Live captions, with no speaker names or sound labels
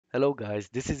Hello guys,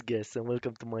 this is Guess and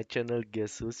welcome to my channel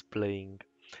Guess Who's Playing.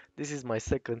 This is my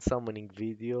second summoning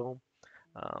video.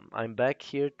 I'm back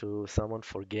here to summon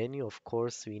for Ganyu. Of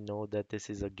course, we know that this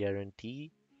is a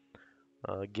guarantee.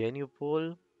 Ganyu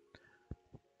pull.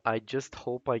 I just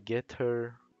hope I get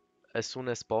her as soon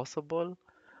as possible.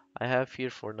 I have here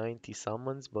for 90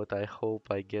 summons, but I hope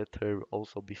I get her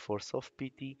also before soft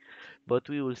PT. But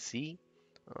we will see.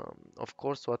 Of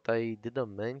course, what I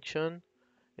didn't mention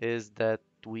is that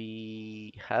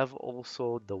we have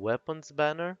also the weapons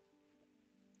banner.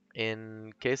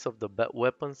 In case of the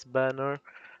weapons banner,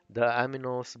 the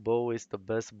Aminos bow is the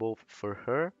best bow for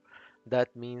her.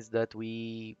 That means that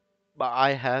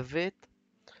I have it,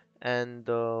 and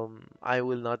I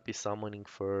will not be summoning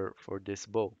for this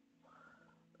bow.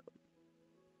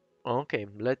 Okay,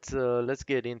 let's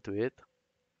get into it.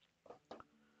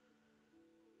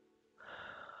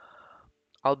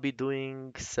 I'll be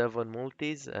doing 7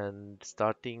 multis and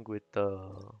starting with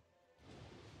the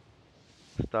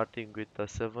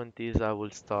 70s. I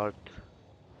will start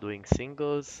doing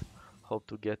singles. Hope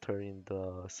to get her in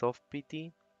the soft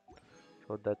PT.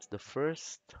 So that's the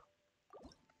first.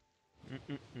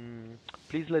 Mm-mm-mm.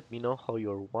 Please let me know how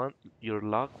your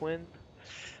luck went.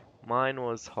 Mine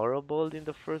was horrible in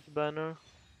the first banner.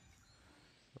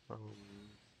 Um,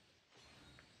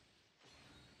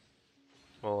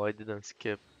 oh, I didn't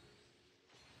skip,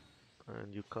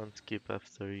 and you can't skip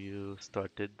after you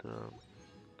started.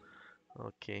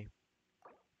 Okay,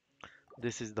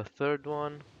 this is the third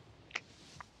one.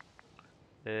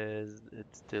 Is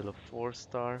it's still a 4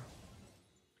 star?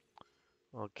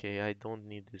 Okay, I don't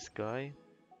need this guy.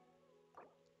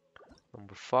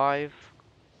 Number 5.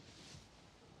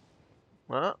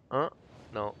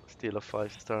 No, still a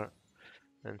 5 star,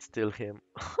 and still him.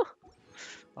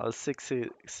 I'll 6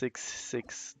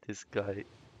 this guy.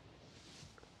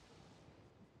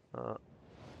 Uh,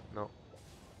 no.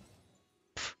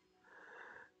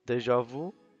 Deja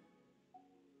vu?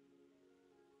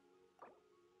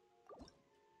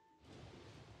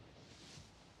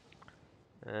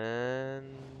 And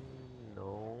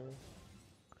no.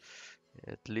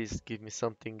 At least give me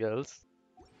something else.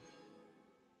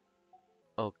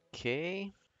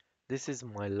 Okay. This is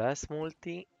my last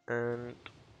multi, and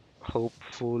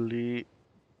hopefully.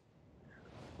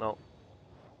 No.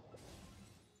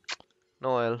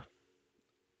 Noel.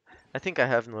 I think I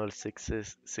have Noel 6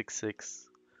 6.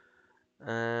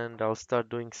 And I'll start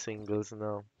doing singles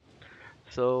now.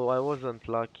 So I wasn't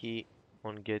lucky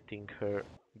on getting her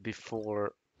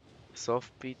before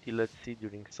soft PT. Let's see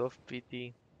during soft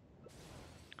PT.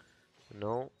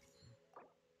 No.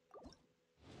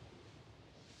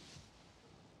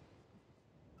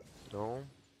 No.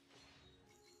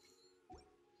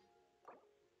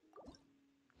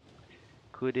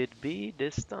 Could it be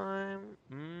this time?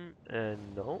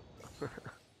 And no.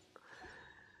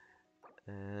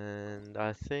 And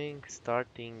I think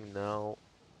starting now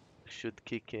should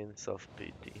kick in soft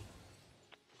PT.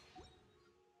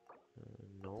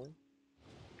 No.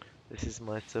 This is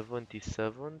my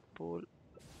 77th pull.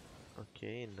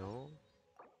 Okay, no.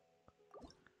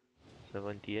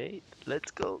 78.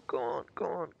 Let's go. Go on, go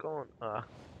on, go on. Ah,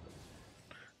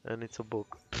 and it's a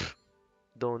book.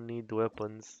 Don't need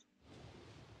weapons.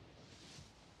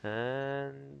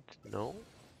 And no.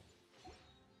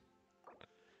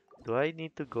 Do I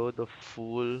need to go the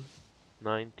full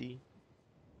 90?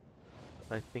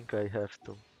 I think I have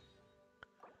to.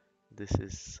 This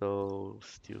is so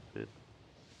stupid.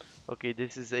 Okay,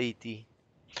 this is 80.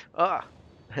 Ah!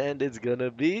 And it's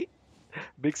gonna be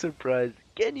big surprise.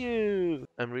 Can you?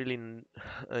 I'm really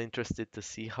interested to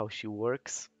see how she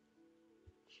works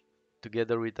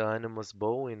together with the Animus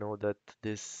bow. You know that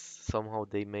this somehow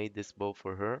they made this bow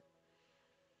for her.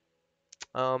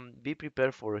 Be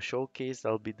prepared for a showcase.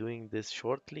 I'll be doing this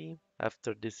shortly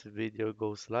after this video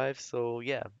goes live. So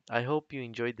yeah, I hope you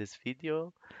enjoyed this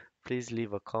video. Please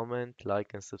leave a comment,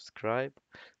 like and subscribe.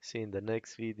 See you in the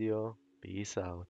next video. Peace out.